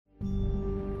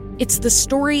It's the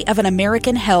story of an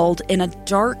American held in a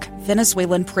dark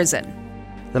Venezuelan prison.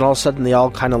 Then all of a sudden they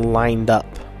all kind of lined up.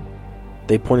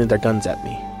 They pointed their guns at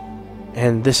me.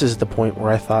 And this is the point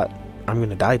where I thought, I'm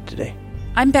going to die today.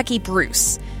 I'm Becky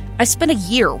Bruce. I spent a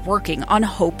year working on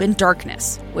Hope in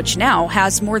Darkness, which now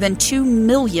has more than 2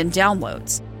 million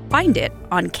downloads. Find it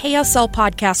on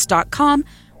kslpodcast.com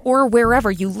or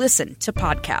wherever you listen to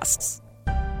podcasts.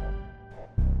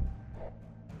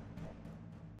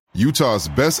 Utah's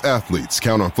best athletes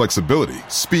count on flexibility,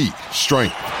 speed,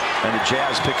 strength. And the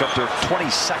Jazz pick up their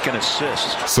 22nd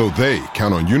assist. So they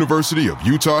count on University of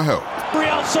Utah Health.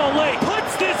 Real Salt Lake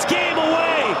puts this game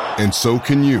away. And so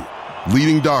can you.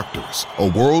 Leading doctors, a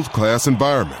world-class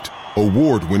environment,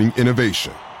 award-winning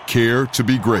innovation, care to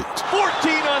be great.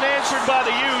 14 unanswered by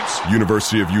the Utes.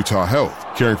 University of Utah Health,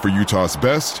 caring for Utah's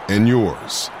best and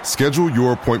yours. Schedule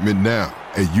your appointment now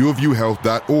at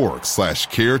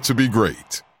uofuhealth.org/care to be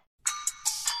great.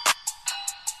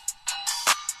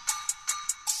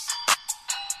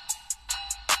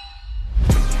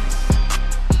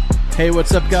 Hey,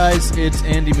 what's up, guys? It's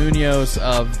Andy Munoz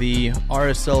of the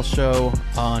RSL show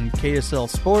on KSL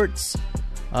Sports.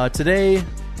 Today,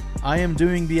 I am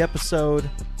doing the episode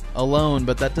alone,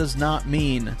 but that does not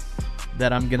mean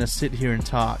that I'm going to sit here and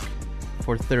talk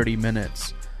for 30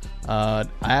 minutes.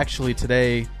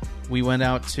 Today, we went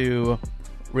out to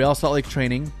Real Salt Lake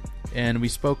training, and we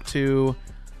spoke to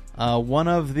one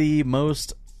of the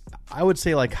most, I would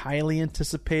say, like, highly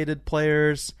anticipated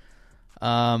players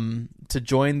to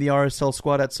join the RSL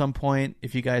squad at some point.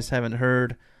 If you guys haven't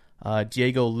heard,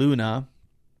 Diego Luna,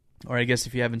 or I guess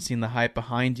if you haven't seen the hype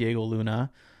behind Diego Luna,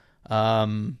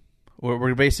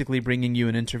 we're basically bringing you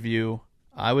an interview.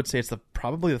 I would say it's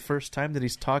probably the first time that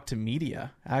he's talked to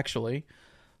media, actually.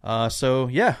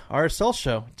 RSL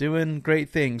show, doing great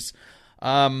things.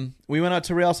 We went out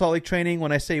to Real Salt Lake training.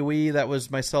 When I say we, that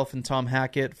was myself and Tom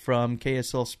Hackett from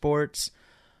KSL Sports.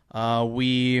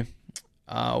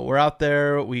 We're out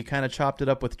there. We kind of chopped it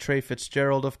up with Trey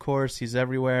Fitzgerald, of course. He's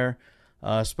everywhere.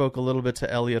 Spoke a little bit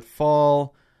to Elliot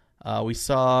Fall. We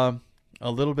saw a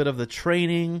little bit of the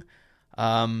training.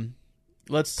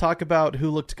 Let's talk about who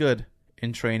looked good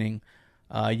in training.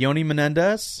 Yoni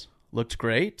Menendez looked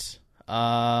great.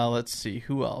 Let's see,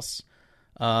 who else?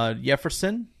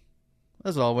 Jefferson,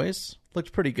 as always,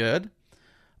 looked pretty good.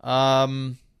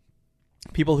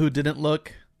 People who didn't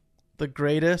look the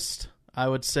greatest, I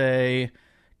would say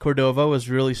Cordova was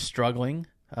really struggling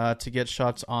to get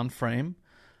shots on frame.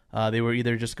 They were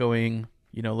either just going,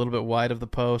 a little bit wide of the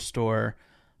post, or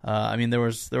there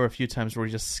were a few times where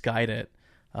he just skied it,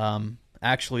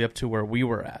 actually up to where we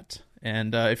were at.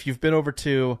 And if you've been over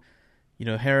to,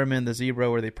 Harriman, the Zebra,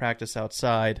 where they practice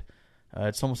outside,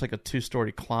 it's almost like a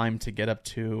 2-story climb to get up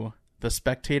to the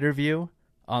spectator view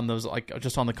on those, like,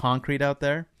 just on the concrete out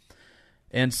there.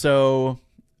 And so,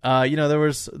 there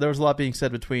was a lot being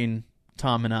said between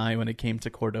Tom and I when it came to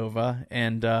Cordova,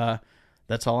 and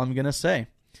that's all I'm gonna say.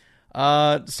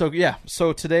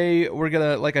 So today we're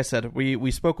gonna, like I said,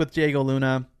 we spoke with Diego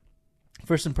Luna.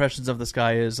 First impressions of this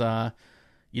guy is,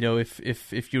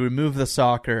 if you remove the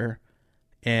soccer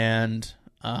and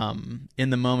in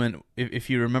the moment, if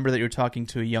you remember that you're talking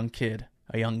to a young kid,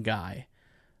 a young guy,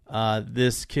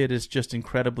 this kid is just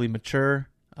incredibly mature.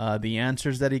 The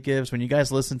answers that he gives, when you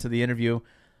guys listen to the interview,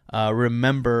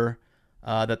 remember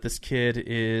that this kid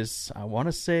is, I want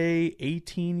to say,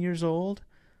 18 years old.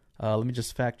 Let me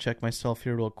just fact check myself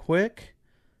here real quick.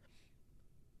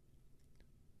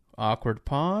 Awkward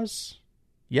pause.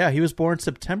 Yeah, he was born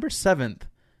September 7th,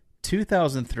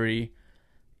 2003,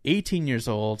 18 years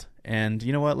old. And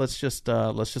you know what? Let's just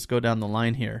go down the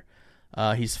line here.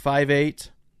 He's 5'8",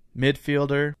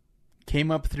 midfielder.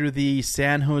 Came up through the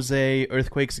San Jose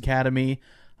Earthquakes Academy,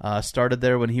 started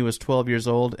there when he was 12 years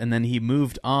old, and then he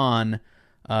moved on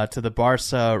to the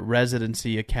Barca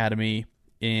Residency Academy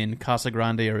in Casa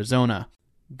Grande, Arizona.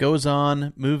 Goes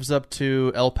on, moves up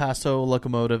to El Paso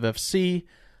Locomotive FC.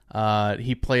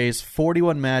 He plays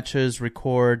 41 matches,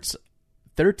 records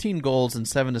 13 goals and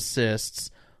 7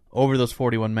 assists over those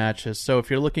 41 matches. So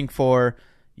if you're looking for,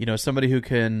 somebody who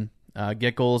can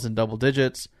get goals in double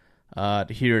digits,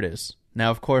 here it is. Now,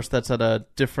 of course, that's at a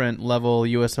different level,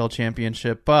 USL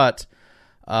Championship, but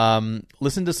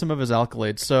listen to some of his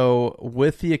accolades. So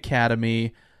with the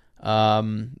Academy,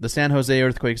 the San Jose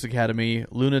Earthquakes Academy,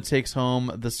 Luna takes home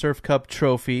the Surf Cup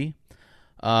trophy,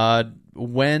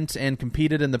 went and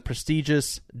competed in the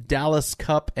prestigious Dallas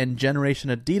Cup and Generation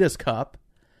Adidas Cup,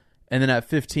 and then at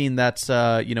 15, that's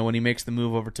when he makes the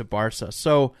move over to Barca.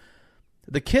 So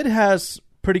the kid has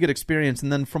pretty good experience,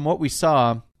 and then from what we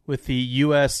saw with the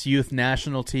U.S. Youth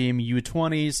National Team,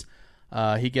 U20s,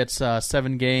 He gets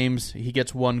 7 games. He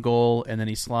gets 1 goal, and then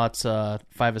he slots 5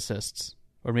 assists.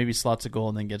 Or maybe slots a goal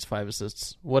and then gets 5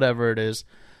 assists. Whatever it is.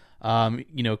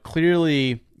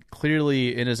 Clearly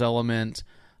in his element,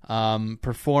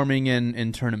 performing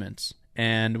in tournaments.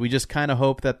 And we just kind of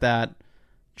hope that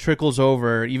trickles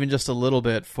over even just a little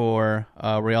bit for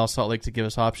Real Salt Lake to give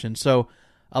us options. So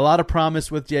a lot of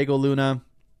promise with Diego Luna.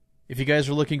 If you guys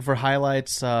are looking for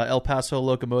highlights, El Paso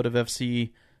Locomotive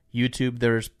FC YouTube,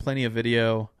 there's plenty of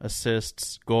video,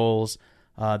 assists, goals.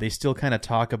 They still kind of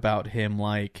talk about him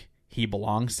like he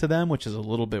belongs to them, which is a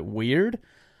little bit weird.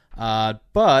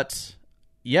 But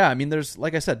yeah, I mean, there's,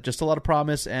 like I said, just a lot of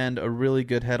promise and a really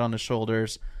good head on his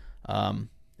shoulders. And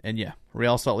yeah,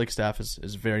 Real Salt Lake staff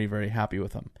is very, very happy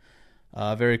with him.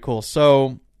 Very cool.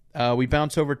 So we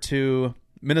bounce over to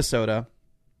Minnesota.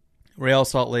 Real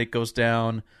Salt Lake goes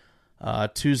down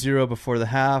 2-0 before the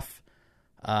half.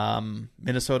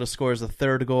 Minnesota scores a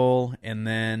 3rd goal, and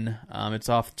then it's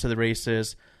off to the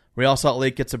races. Real Salt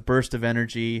Lake gets a burst of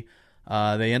energy.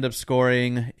 They end up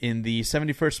scoring in the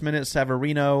 71st minute,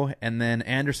 Savarino, and then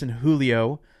Anderson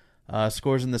Julio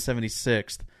scores in the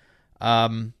 76th.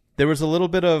 There was a little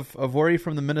bit of worry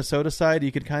from the Minnesota side.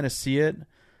 You could kind of see it.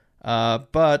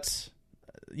 But,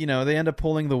 they end up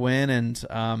pulling the win,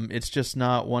 and it's just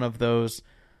not one of those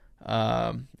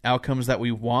outcomes that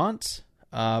we want.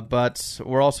 But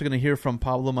we're also going to hear from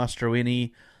Pablo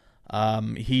Mastroeni.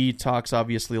 He talks,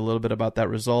 obviously, a little bit about that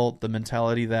result, the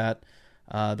mentality that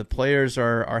the players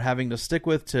are having to stick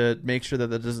with to make sure that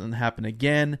doesn't happen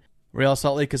again. Real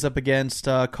Salt Lake is up against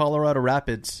Colorado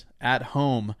Rapids at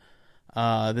home.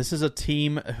 This is a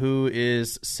team who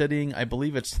is sitting, I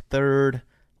believe it's 3rd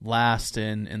last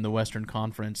in the Western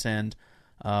Conference, and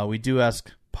we do ask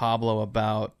Pablo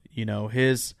about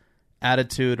his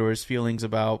attitude or his feelings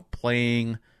about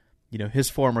playing his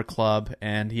former club,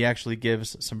 and he actually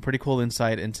gives some pretty cool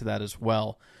insight into that as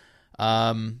well.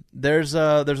 There's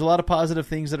a lot of positive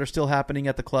things that are still happening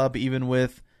at the club, even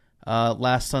with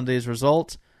last Sunday's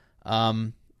result.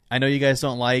 I know you guys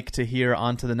don't like to hear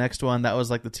on to the next one. That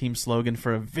was like the team slogan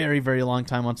for a very, very long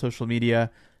time on social media,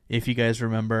 if you guys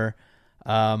remember.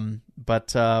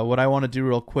 But what I want to do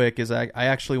real quick is I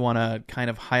actually want to kind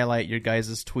of highlight your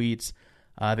guys' tweets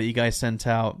that you guys sent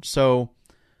out. So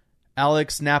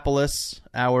Alex Napolis,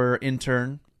 our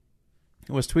intern,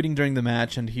 was tweeting during the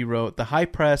match, and he wrote, "The high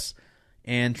press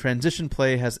and transition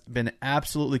play has been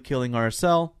absolutely killing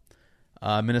RSL.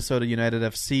 Minnesota United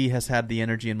FC has had the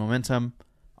energy and momentum.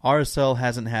 RSL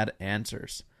hasn't had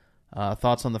answers."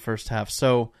 Thoughts on the first half.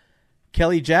 So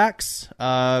Kelly Jacks,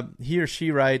 he or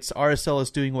she writes, "RSL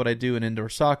is doing what I do in indoor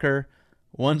soccer.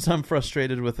 Once I'm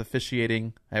frustrated with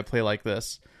officiating, I play like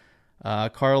this."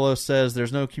 Carlos says,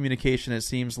 "There's no communication. It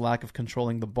seems lack of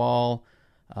controlling the ball.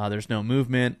 There's no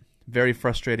movement. Very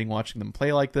frustrating watching them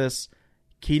play like this."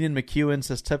 Keenan McEwen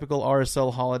says, "Typical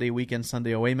RSL holiday weekend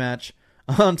Sunday away match.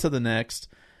 On to the next."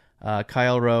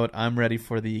 Kyle wrote, "I'm ready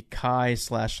for the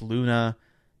Kai/Luna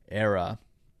era."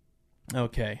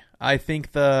 Okay, I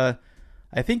think the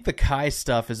Kai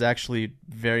stuff is actually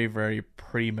very, very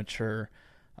premature.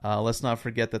 Let's not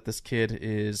forget that this kid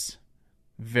is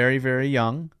very, very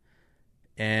young,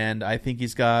 and I think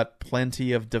he's got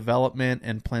plenty of development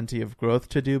and plenty of growth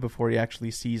to do before he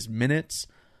actually sees minutes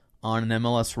on an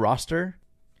MLS roster.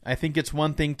 I think it's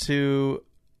one thing to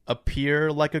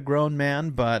appear like a grown man,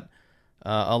 but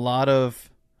a lot of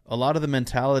the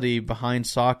mentality behind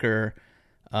soccer,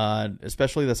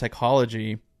 especially the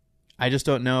psychology, I just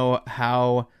don't know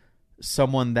how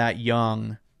someone that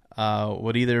young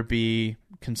would either be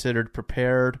considered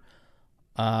prepared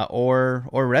or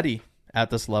ready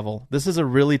at this level. This is a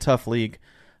really tough league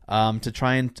to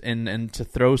try and to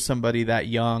throw somebody that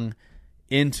young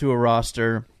into a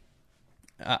roster.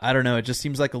 I don't know. It just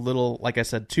seems like a little, like I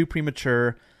said, too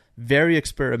premature, very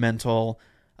experimental.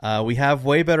 We have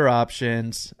way better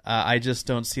options. I just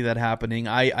don't see that happening.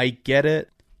 I get it.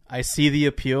 I see the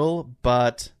appeal,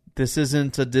 but this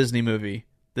isn't a Disney movie.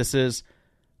 This is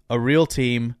a real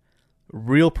team,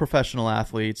 real professional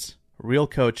athletes, real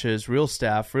coaches, real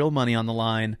staff, real money on the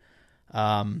line.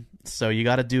 So you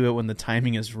got to do it when the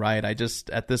timing is right.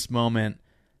 At this moment,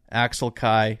 Axel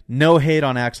Kai, no hate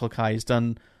on Axel Kai. He's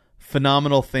done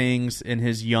phenomenal things in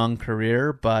his young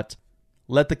career, but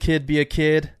let the kid be a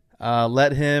kid.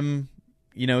 Let him,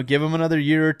 give him another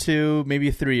year or two,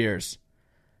 maybe 3 years.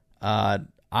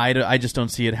 I just don't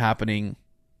see it happening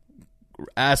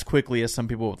as quickly as some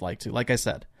people would like to. Like I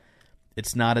said,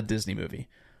 it's not a Disney movie.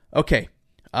 Okay,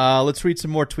 let's read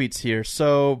some more tweets here.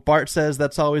 So Bart says,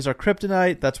 "That's always our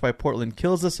kryptonite. That's why Portland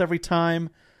kills us every time."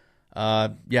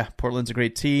 Portland's a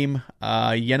great team.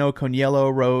 Yeno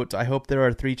Coniello wrote, I hope there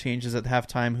are 3 changes at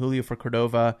halftime. Julio for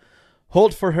Cordova,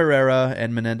 Holt for Herrera,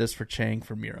 and Menendez for Chang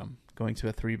for Miram, going to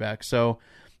a 3-back. So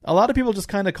a lot of people just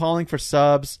kind of calling for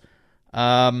subs.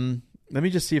 Let me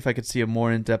just see if I could see a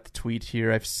more in-depth tweet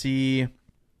here. I see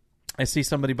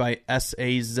somebody by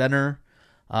S.A. Zenner.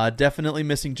 Definitely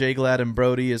missing Jay Glad, and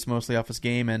Brody is mostly off his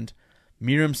game, and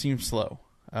Miram seems slow.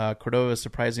 Cordova is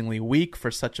surprisingly weak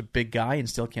for such a big guy and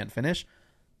still can't finish.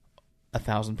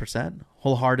 1,000%.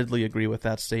 Wholeheartedly agree with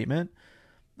that statement.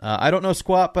 I don't know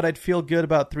squat, but I'd feel good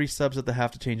about 3 subs at the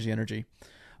half to change the energy.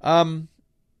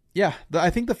 I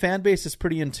think the fan base is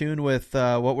pretty in tune with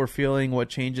what we're feeling, what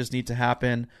changes need to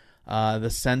happen, the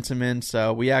sentiments.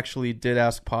 We actually did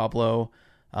ask Pablo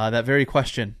that very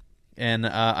question, and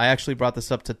I actually brought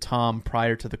this up to Tom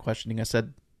prior to the questioning. I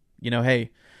said,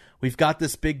 hey, we've got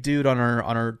this big dude on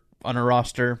our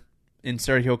roster in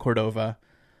Sergio Cordova,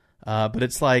 but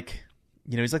it's like,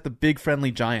 he's like the big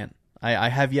friendly giant. I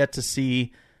have yet to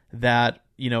see that,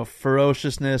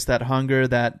 ferociousness, that hunger,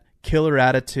 that killer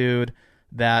attitude,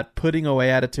 that putting away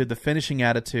attitude, the finishing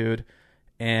attitude,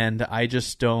 and I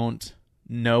just don't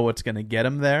know what's going to get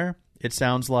him there. It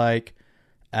sounds like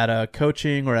at a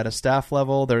coaching or at a staff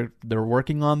level, they're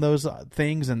working on those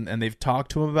things, and they've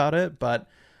talked to him about it, but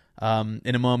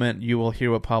in a moment, you will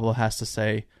hear what Pablo has to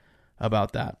say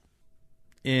about that.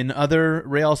 In other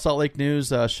Real Salt Lake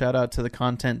news, shout out to the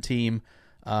content team.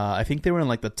 I think they were in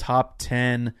like the top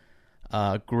 10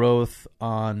 growth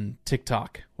on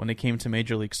TikTok when it came to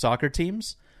Major League Soccer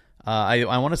teams. I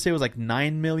want to say it was like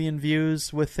 9 million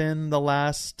views within the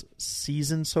last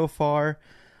season so far.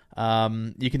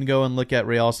 You can go and look at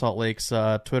Real Salt Lake's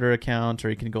Twitter account, or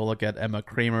you can go look at Emma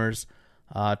Kramer's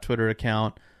Twitter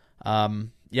account.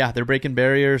 They're breaking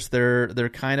barriers. They're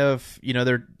kind of,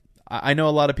 I know a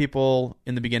lot of people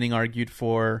in the beginning argued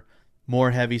for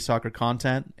more heavy soccer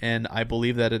content, and I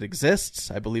believe that it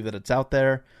exists. I believe that it's out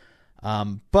there.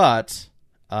 But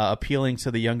appealing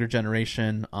to the younger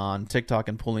generation on TikTok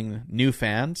and pulling new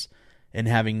fans and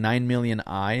having 9 million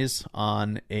eyes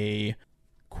on a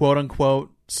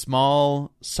quote-unquote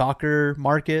small soccer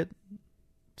market,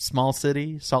 small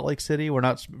city, Salt Lake City. We're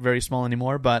not very small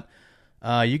anymore, but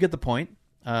you get the point.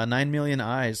 9 million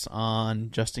eyes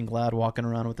on Justin Glad walking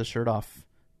around with the shirt off.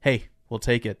 Hey, we'll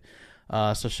take it.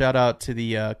 So shout out to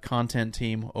the content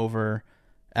team over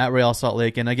at Real Salt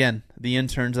Lake. And again, the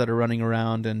interns that are running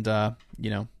around and,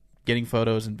 getting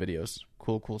photos and videos.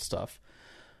 Cool stuff.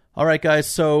 All right, guys.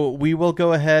 So we will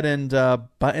go ahead and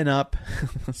button up.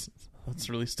 That's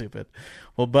really stupid.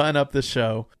 We'll button up this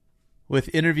show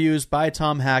with interviews by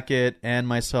Tom Hackett and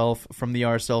myself from the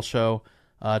RSL show.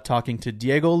 Talking to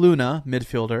Diego Luna,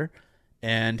 midfielder,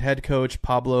 and head coach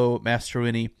Pablo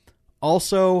Mastroeni.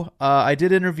 Also, I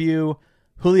did interview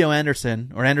Julio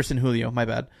Anderson, or Anderson Julio, my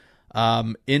bad,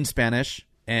 in Spanish,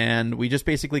 and we just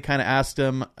basically kind of asked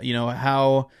him,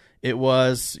 how it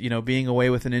was, being away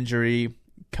with an injury,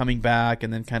 coming back,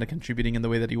 and then kind of contributing in the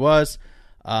way that he was.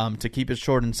 To keep it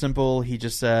short and simple, he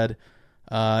just said,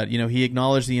 he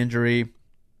acknowledged the injury,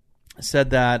 said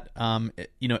that,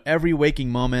 every waking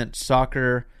moment,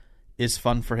 soccer is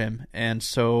fun for him. And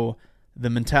so the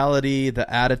mentality,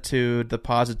 the attitude, the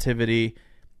positivity,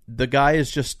 the guy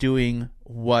is just doing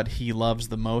what he loves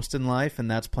the most in life, and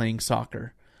that's playing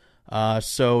soccer.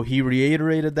 So he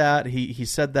reiterated that. He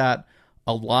said that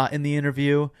a lot in the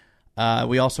interview.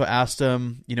 We also asked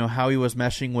him, how he was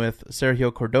meshing with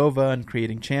Sergio Cordova and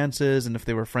creating chances, and if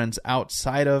they were friends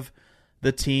outside of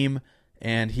the team.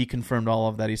 And he confirmed all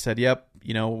of that. He said, yep,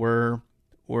 we're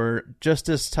just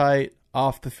as tight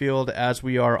off the field as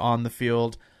we are on the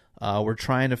field. We're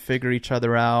trying to figure each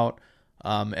other out.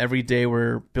 Every day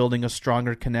we're building a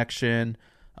stronger connection.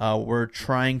 We're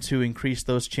trying to increase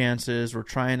those chances. We're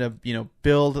trying to,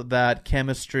 build that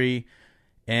chemistry.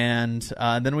 And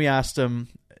then we asked him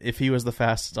if he was the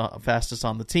fastest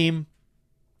on the team.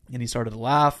 And he started to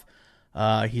laugh.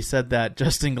 He said that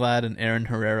Justin Glad and Aaron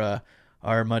Herrera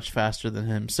are much faster than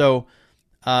him. So,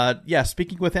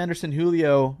 speaking with Anderson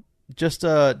Julio, just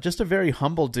a very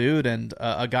humble dude and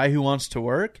a guy who wants to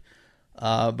work,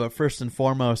 but first and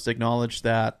foremost acknowledge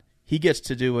that he gets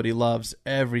to do what he loves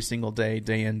every single day,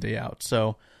 day in, day out.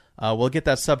 So we'll get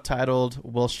that subtitled.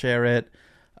 We'll share it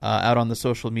out on the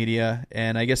social media.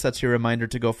 And I guess that's your reminder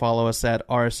to go follow us at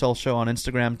RSL Show on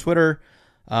Instagram, Twitter.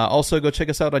 Also, go check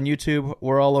us out on YouTube.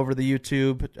 We're all over the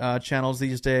YouTube channels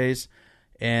these days.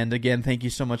 And again, thank you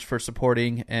so much for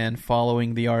supporting and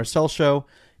following the RSL show.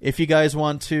 If you guys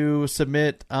want to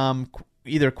submit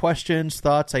either questions,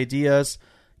 thoughts, ideas,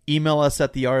 email us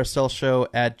at the RSL show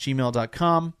at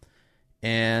gmail.com.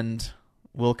 And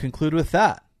we'll conclude with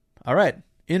that. All right,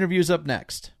 interview's up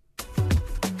next.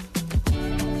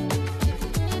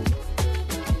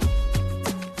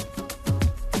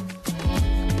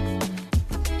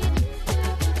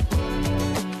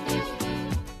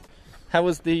 How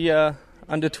was the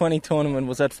under-20 tournament?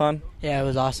 Was that fun? Yeah, it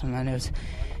was awesome, man. It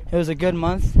was a good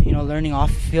month, learning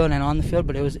off the field and on the field,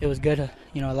 but it was good. A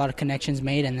lot of connections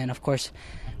made, and then, of course,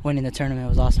 winning the tournament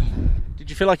was awesome.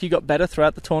 Did you feel like you got better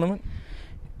throughout the tournament?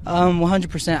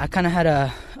 100%. I kind of had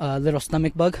a little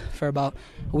stomach bug for about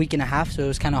a week and a half, so it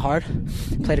was kind of hard.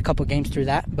 Played a couple games through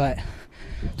that, but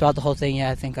throughout the whole thing,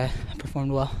 yeah, I think I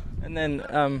performed well. And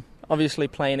then, obviously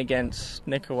playing against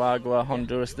Nicaragua,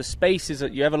 Honduras, the space is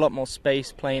that you have a lot more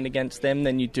space playing against them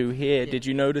than you do here. Yeah. Did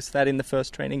you notice that in the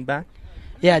first training back?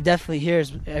 Yeah, definitely. Here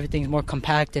everything's more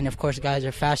compact, and of course guys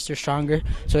are faster, stronger,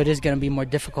 so it is going to be more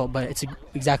difficult, but it's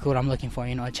exactly what I'm looking for,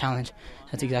 a challenge.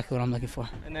 That's exactly what I'm looking for.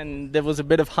 And then there was a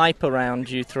bit of hype around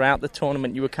you throughout the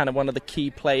tournament. You were kind of one of the key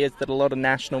players that a lot of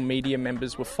national media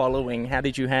members were following. How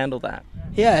did you handle that?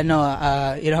 Yeah, no,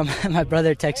 my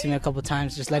brother texted me a couple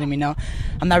times just letting me know.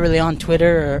 I'm not really on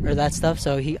Twitter or that stuff,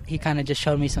 so he kind of just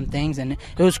showed me some things, and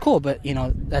it was cool, but,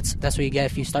 that's what you get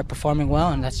if you start performing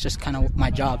well, and that's just kind of my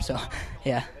job, so,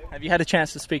 yeah. Have you had a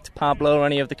chance to speak to Pablo or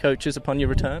any of the coaches upon your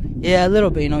return? Yeah, a little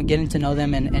bit, getting to know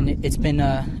them, and it's been,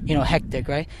 hectic,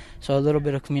 right? So a little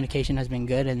bit of communication has been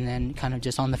good, and then kind of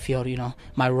just on the field,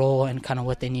 my role and kind of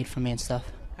what they need from me and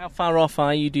stuff. How far off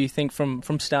are you, do you think, from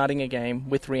starting a game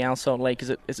with Real Salt Lake? Is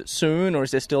it soon, or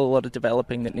is there still a lot of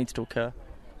developing that needs to occur?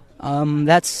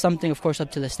 That's something, of course,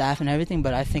 up to the staff and everything,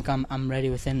 but I think I'm ready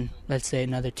within, let's say,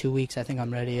 another 2 weeks. I think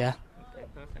I'm ready, yeah. Okay,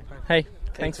 perfect. Hey.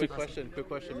 Thanks. Quick question,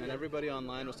 man. Everybody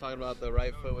online was talking about the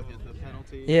right foot with the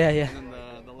penalty. Yeah. And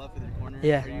then the left in the corner.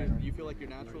 Yeah. Do you feel like you're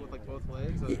natural with both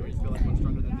legs, or do you feel like one's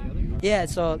stronger than the other? Yeah.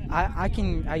 So I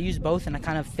use both, and I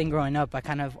kind of think growing up, I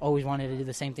kind of always wanted to do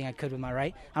the same thing I could with my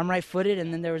right. I'm right-footed,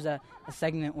 and then there was a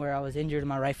segment where I was injured in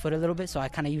my right foot a little bit, so I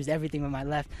kind of used everything with my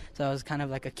left. So it was kind of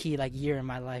like a key year in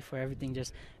my life where everything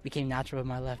just became natural with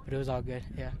my left, but it was all good.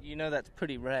 Yeah. That's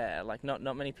pretty rare.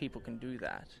 Not many people can do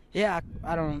that. Yeah,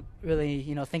 I don't really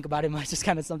think about it much. It's just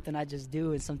kind of something I just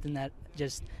do. It's something that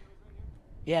just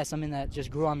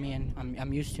grew on me, and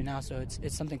I'm used to now. So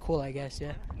it's something cool, I guess.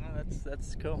 Yeah. No,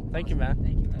 that's cool. Thank you, man.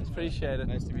 Thank you, man. Appreciate it.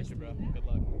 Nice to meet you, bro. Good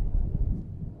luck.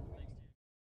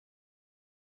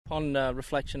 Upon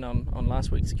reflection on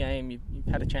last week's game, you've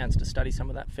had a chance to study some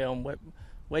of that film.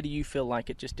 Where do you feel like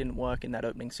it just didn't work in that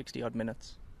opening 60-odd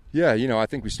minutes? Yeah, I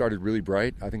think we started really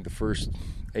bright. I think the first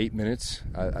 8 minutes,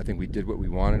 I think we did what we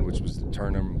wanted, which was to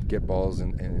turn them, get balls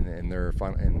in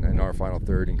our final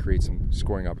third and create some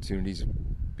scoring opportunities,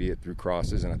 be it through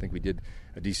crosses, and I think we did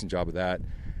a decent job of that.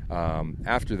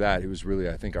 After that, it was really,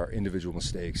 I think, our individual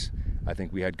mistakes. I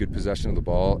think we had good possession of the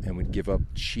ball and would give up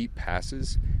cheap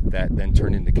passes that then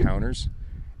turned into counters.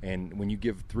 And when you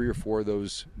give 3 or 4 of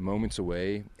those moments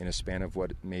away in a span of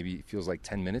what maybe feels like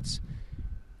 10 minutes,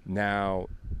 now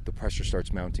the pressure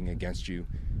starts mounting against you.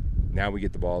 Now we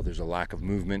get the ball. There's a lack of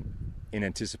movement in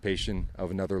anticipation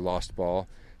of another lost ball.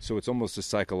 So it's almost a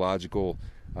psychological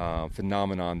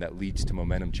phenomenon that leads to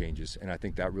momentum changes. And I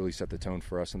think that really set the tone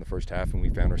for us in the first half, and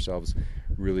we found ourselves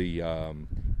really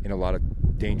in a lot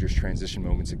of dangerous transition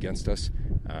moments against us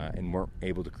and weren't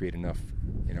able to create enough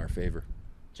in our favor.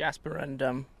 Jasper and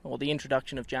the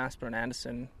introduction of Jasper and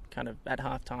Anderson kind of at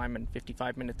halftime and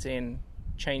 55 minutes in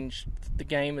changed the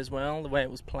game as well, the way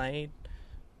it was played.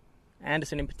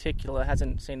 Anderson in particular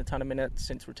hasn't seen a ton of minutes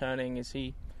since returning. Is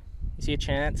he a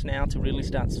chance now to really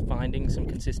start finding some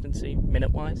consistency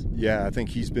minute-wise? Yeah, I think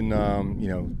he's been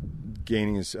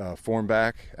gaining his form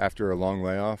back after a long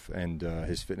layoff, and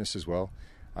his fitness as well.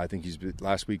 I think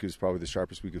last week was probably the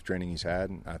sharpest week of training he's had,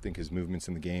 and I think his movements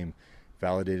in the game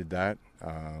validated that.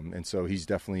 And so he's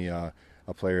definitely a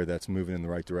player that's moving in the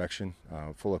right direction,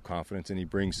 full of confidence, and he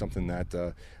brings something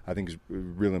that I think is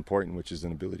real important, which is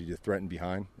an ability to threaten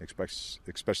behind,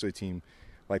 especially a team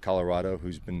like Colorado,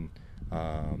 who's been,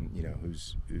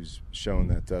 who's shown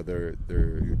that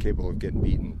they're capable of getting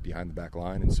beaten behind the back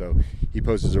line, and so he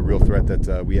poses a real threat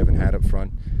that we haven't had up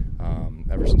front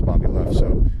ever since Bobby left.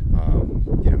 So,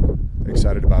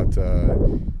 excited about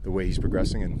the way he's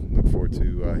progressing, and look forward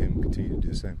to him continuing to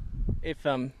do the same.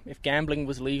 If gambling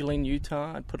was legal in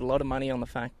Utah, I'd put a lot of money on the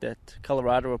fact that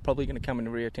Colorado are probably going to come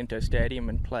into Rio Tinto Stadium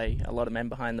and play a lot of men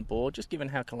behind the board, just given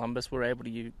how Columbus were able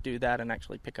to do that and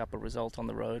actually pick up a result on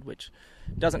the road, which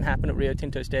doesn't happen at Rio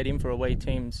Tinto Stadium for away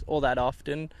teams all that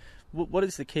often. What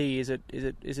is the key? Is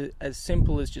it as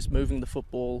simple as just moving the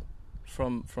football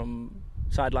from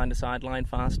sideline to sideline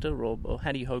faster, or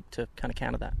how do you hope to kind of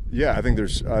counter that? Yeah, I think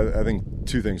there's I think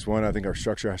two things. One, I think our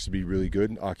structure has to be really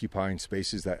good, occupying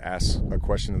spaces that ask a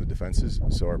question of the defenses.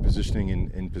 So our positioning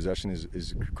in possession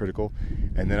is critical.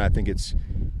 And then I think it's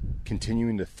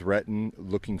continuing to threaten,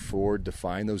 looking forward to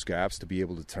find those gaps to be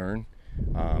able to turn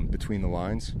between the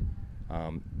lines.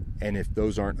 And if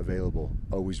those aren't available,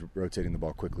 always rotating the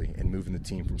ball quickly and moving the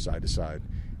team from side to side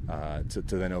to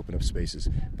then open up spaces.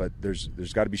 But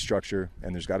there's got to be structure,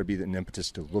 and there's got to be an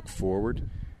impetus to look forward,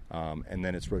 and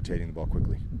then it's rotating the ball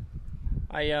quickly.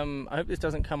 I hope this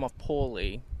doesn't come off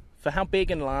poorly. For how big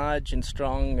and large and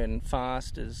strong and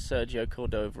fast as Sergio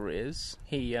Cordova is,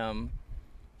 he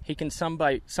can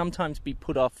sometimes be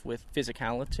put off with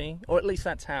physicality, or at least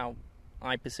that's how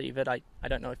I perceive it. I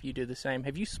don't know if you do the same.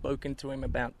 Have you spoken to him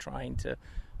about trying to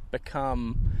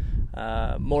become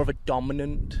more of a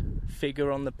dominant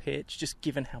figure on the pitch, just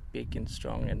given how big and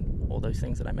strong and all those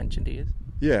things that I mentioned he is?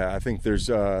 Yeah, I think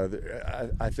there's.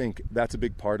 I think that's a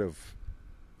big part of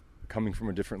coming from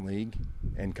a different league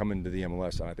and coming to the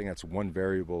MLS. And I think that's one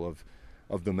variable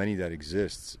of the many that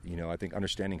exists. You know, I think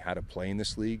understanding how to play in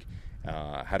this league,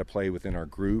 how to play within our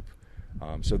group.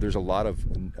 So there's a lot of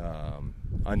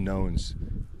unknowns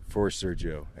for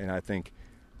Sergio, and I think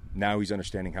now he's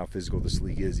understanding how physical this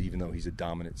league is. Even though he's a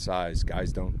dominant size,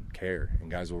 guys don't care, and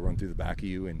guys will run through the back of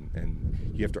you,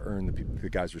 and you have to earn the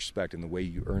guys' respect, and the way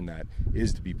you earn that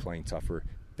is to be playing tougher,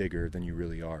 bigger than you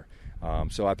really are.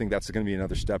 So I think that's going to be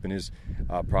another step in his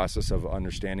process of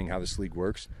understanding how this league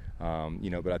works.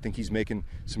 But I think he's making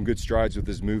some good strides with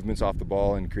his movements off the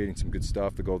ball and creating some good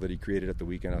stuff. The goal that he created at the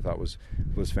weekend I thought was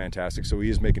fantastic. So he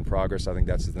is making progress. I think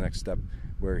that's the next step,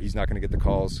 where he's not going to get the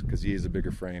calls because he is a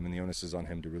bigger frame, and the onus is on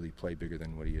him to really play bigger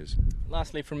than what he is.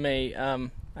 Lastly from me,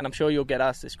 and I'm sure you'll get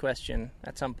asked this question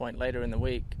at some point later in the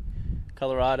week,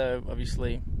 Colorado,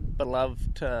 obviously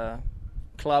beloved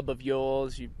club of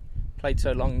yours. You played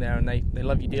so long there, and they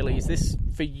love you dearly. Is this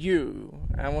for you?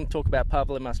 I want to talk about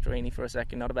Pablo Mastroeni for a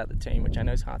second, not about the team, which I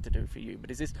know is hard to do for you.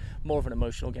 But is this more of an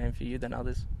emotional game for you than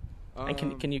others? And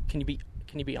can you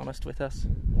be honest with us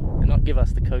and not give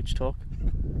us the coach talk,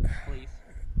 please?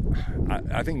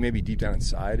 I think maybe deep down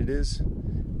inside it is.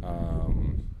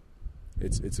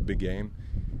 It's a big game,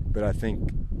 but I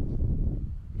think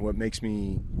what makes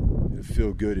me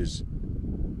feel good is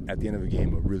at the end of a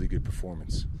game a really good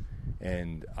performance.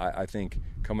 And I think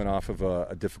coming off of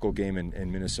a difficult game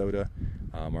in Minnesota,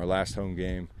 our last home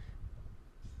game,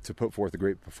 to put forth a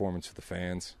great performance for the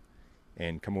fans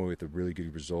and come away with a really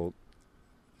good result,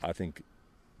 I think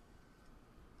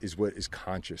is what is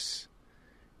conscious.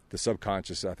 The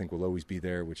subconscious, I think, will always be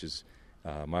there, which is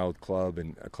my old club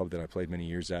and a club that I played many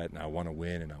years at, and I want to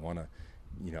win and I want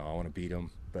to beat them.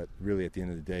 But really, at the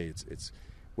end of the day, it's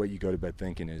what you go to bed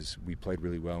thinking is we played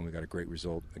really well and we got a great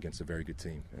result against a very good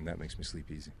team, and that makes me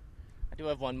sleep easy. I do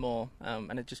have one more,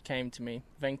 and it just came to me.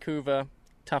 Vancouver,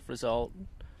 tough result.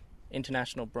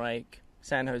 International break.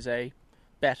 San Jose,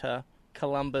 better.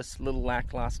 Columbus, little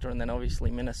lackluster, and then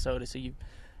obviously Minnesota. So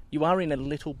you are in a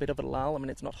little bit of a lull. I mean,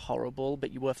 it's not horrible,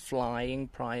 but you were flying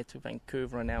prior to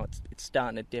Vancouver, and now it's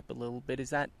starting to dip a little bit.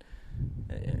 Is that?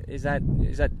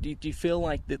 Do you feel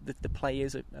like the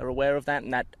players are aware of that,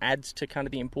 and that adds to kind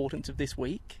of the importance of this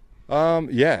week?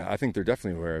 Yeah, I think they're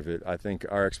definitely aware of it. I think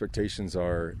our expectations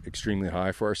are extremely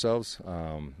high for ourselves,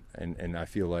 and I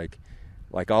feel like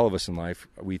all of us in life,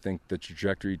 we think the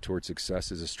trajectory towards success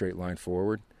is a straight line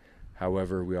forward.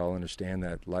 However, we all understand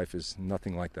that life is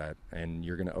nothing like that, and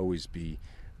you're going to always be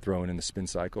thrown in the spin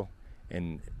cycle.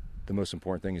 And the most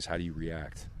important thing is how do you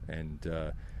react. And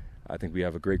I think we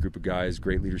have a great group of guys,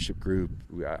 great leadership group.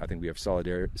 I think we have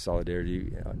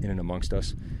solidarity in and amongst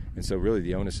us. And so really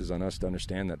the onus is on us to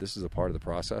understand that this is a part of the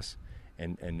process.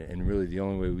 And really the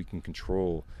only way we can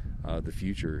control the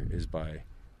future is by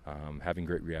having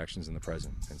great reactions in the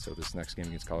present. And so this next game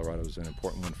against Colorado is an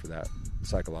important one for that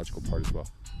psychological part as well.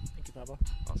 Thank you, Pablo.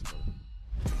 Awesome, brother.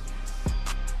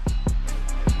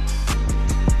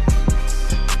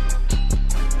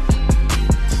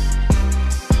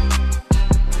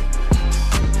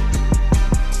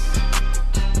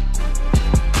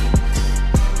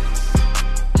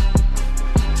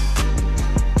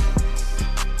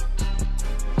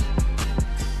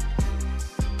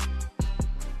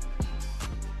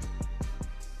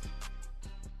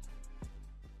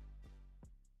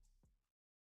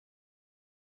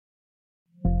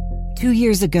 Two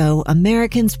years ago,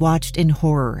 Americans watched in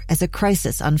horror as a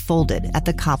crisis unfolded at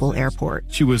the Kabul airport.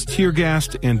 She was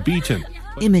tear-gassed and beaten.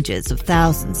 Images of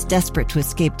thousands desperate to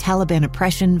escape Taliban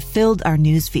oppression filled our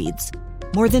news feeds.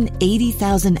 More than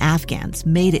 80,000 Afghans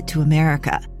made it to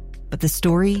America. But the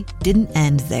story didn't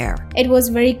end there. It was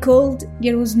very cold.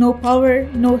 There was no power,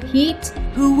 no heat.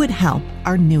 Who would help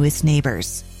our newest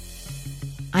neighbors?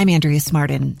 I'm Andrea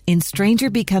Smartin. In Stranger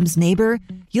Becomes Neighbor,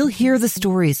 you'll hear the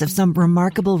stories of some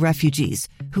remarkable refugees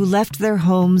who left their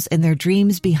homes and their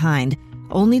dreams behind,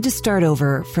 only to start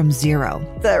over from zero.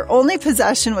 Their only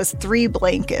possession was 3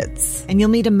 blankets. And you'll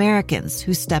meet Americans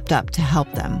who stepped up to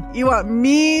help them. You want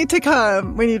me to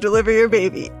come when you deliver your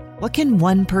baby. What can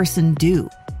one person do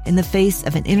in the face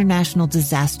of an international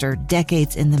disaster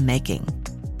decades in the making?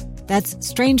 That's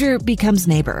Stranger Becomes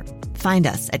Neighbor. Find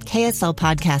us at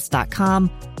kslpodcast.com.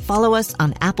 Follow us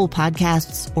on Apple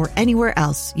Podcasts or anywhere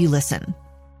else you listen.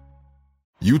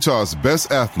 Utah's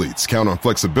best athletes count on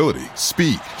flexibility,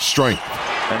 speed, strength.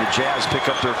 And the Jazz pick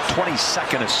up their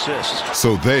 22nd assist.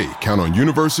 So they count on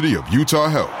University of Utah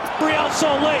Health. Real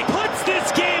Salt Lake puts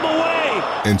this game away.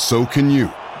 And so can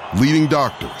you. Leading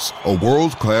doctors, a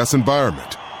world-class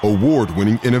environment,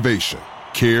 award-winning innovation,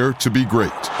 care to be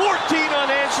great. 14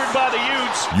 unanswered by the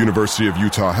Utes. University of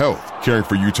Utah Health, caring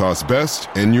for Utah's best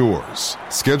and yours.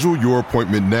 Schedule your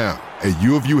appointment now at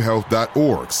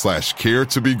uofuhealth.org/care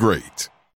to be great.